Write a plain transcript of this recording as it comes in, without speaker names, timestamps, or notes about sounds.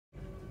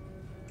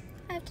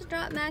have to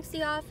drop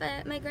Maxie off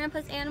at my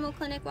grandpa's animal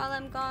clinic while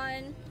I'm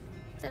gone,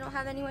 because I don't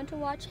have anyone to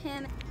watch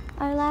him.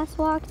 Our last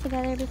walk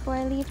together before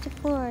I leave to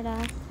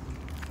Florida.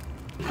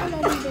 I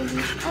love you,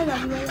 baby. I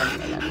love you, I love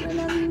you, I love you, I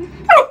love you.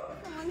 Oh,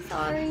 I'm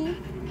sorry.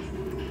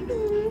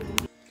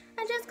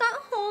 I just got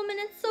home and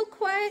it's so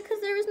quiet because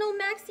there was no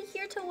Maxie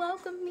here to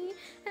welcome me,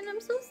 and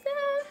I'm so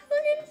sad.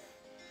 Look at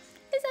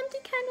his empty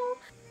kennel.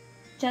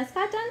 Just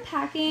got done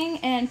packing,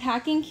 and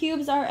packing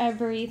cubes are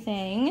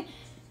everything.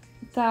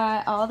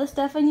 Got all the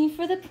stuff I need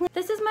for the plane.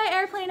 This is my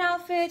airplane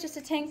outfit, just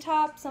a tank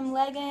top, some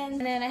leggings,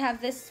 and then I have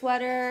this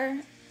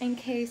sweater in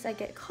case I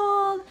get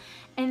cold,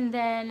 and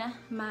then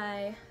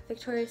my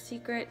Victoria's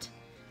Secret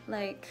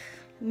like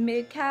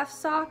mid-calf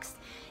socks,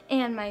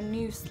 and my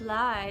new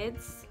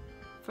slides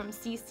from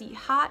CC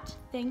Hot.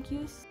 Thank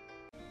you.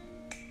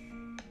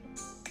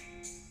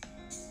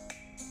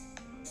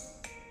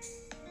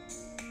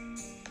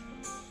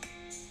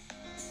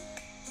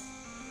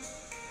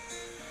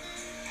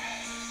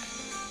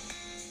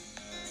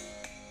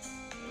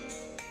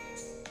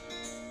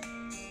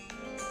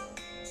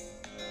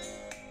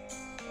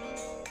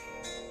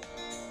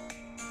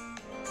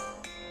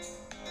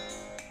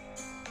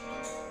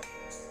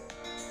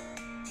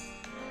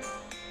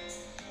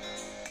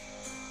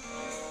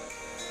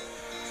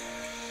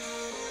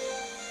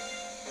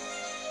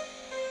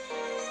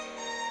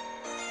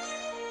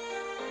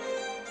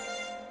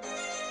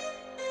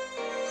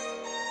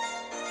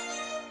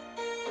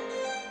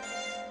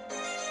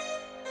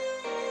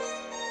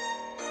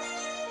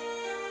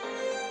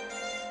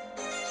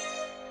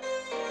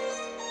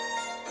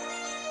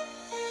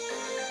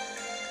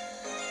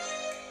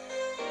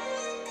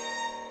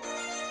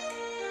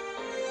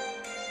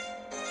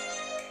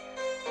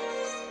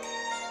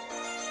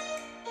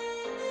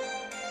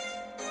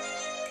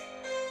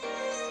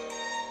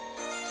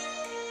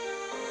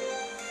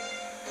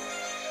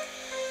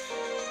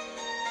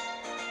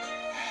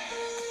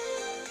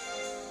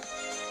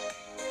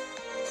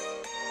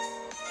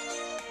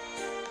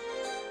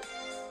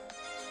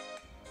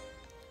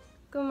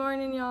 Good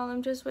morning, y'all.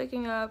 I'm just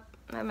waking up.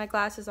 I have my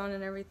glasses on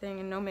and everything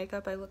and no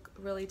makeup. I look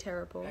really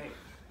terrible. Hey,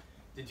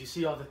 did you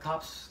see all the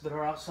cops that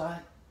are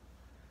outside?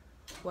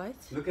 What?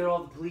 Look at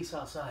all the police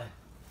outside.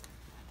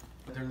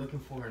 What they're looking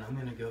for, and I'm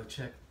gonna go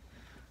check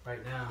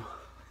right now.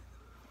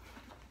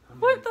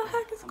 What the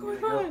heck is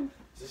going on?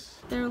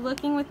 They're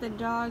looking with the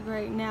dog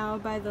right now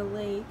by the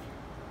lake.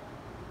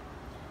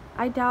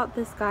 I doubt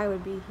this guy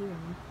would be here.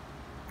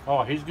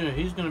 Oh, he's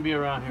gonna be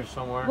around here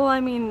somewhere. Well, I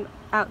mean,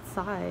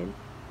 outside.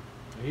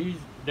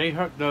 They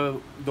hurt the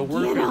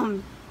workers. Get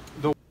him!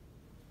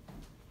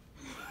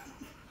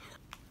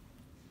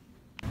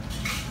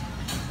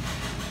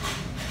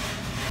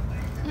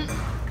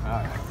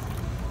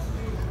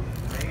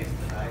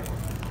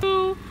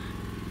 Oh,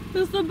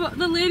 this is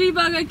the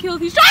ladybug I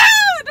killed. He's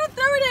don't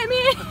throw it at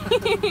me!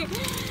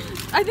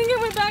 I think it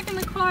went back in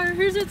the car.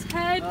 Here's its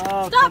head.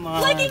 Oh, stop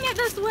flicking it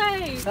this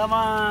way! Come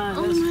on,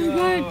 oh let's my go.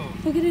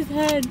 god, look at his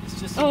head. It's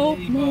just a oh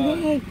ladybug.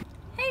 my god.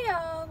 Hey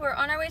y'all, we're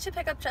on our way to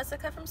pick up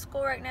Jessica from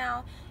school right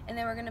now, and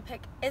then we're gonna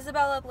pick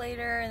Isabel up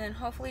later, and then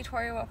hopefully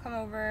Tori will come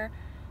over,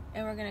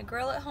 and we're gonna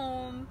grill at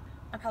home.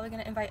 I'm probably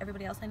gonna invite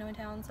everybody else I know in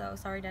town, so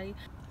sorry, Daddy.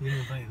 You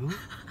gonna invite who?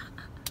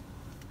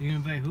 You gonna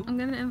invite who? I'm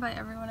gonna invite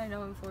everyone I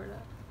know in Florida.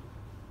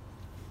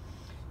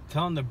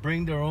 Tell them to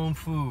bring their own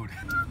food.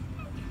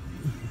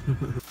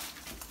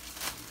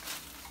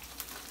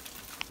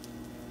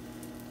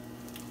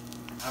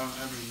 I don't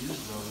ever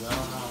use those. I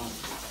don't know.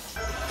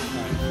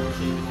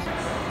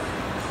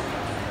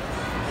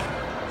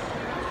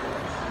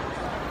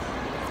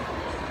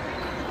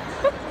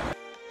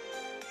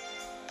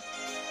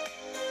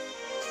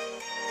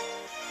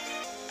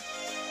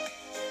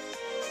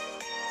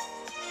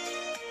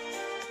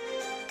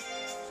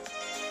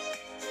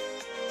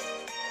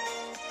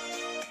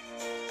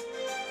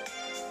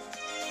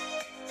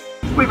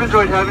 We've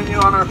enjoyed having you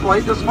on our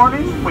flight this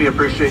morning. We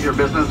appreciate your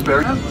business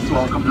bearing us.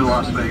 Welcome to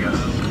Las Vegas.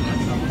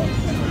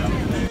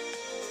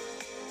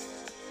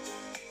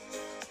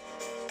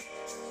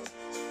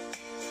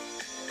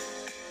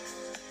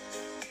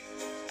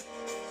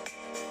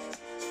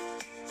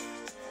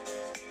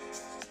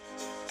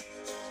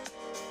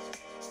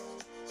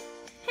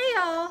 Hey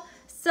y'all!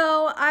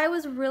 So I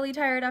was really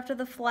tired after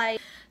the flight,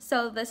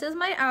 so this is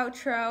my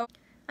outro.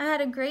 I had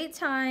a great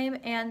time,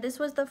 and this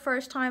was the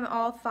first time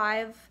all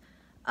 5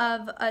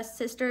 of us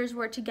sisters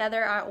were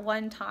together at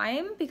one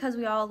time because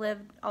we all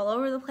lived all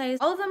over the place.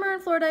 All of them are in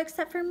Florida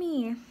except for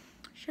me.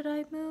 Should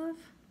I move?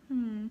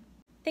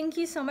 Thank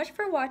you so much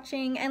for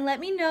watching, and let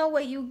me know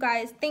what you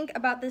guys think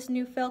about this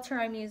new filter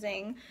I'm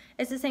using.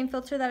 It's the same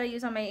filter that I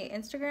use on my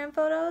Instagram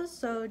photos,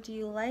 so do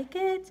you like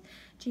it?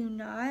 Do you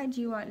not? Do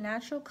you want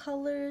natural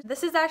colors?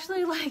 This is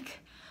actually like,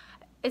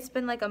 it's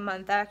been like a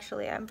month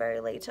actually. I'm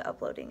very late to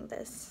uploading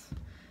this.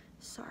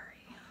 Sorry.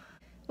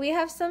 We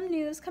have some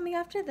news coming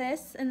after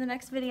this in the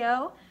next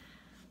video.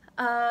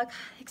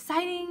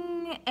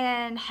 Exciting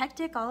and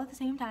hectic all at the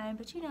same time,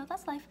 but you know,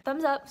 that's life.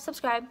 Thumbs up,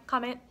 subscribe,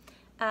 comment,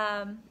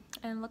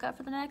 and look out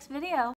for the next video.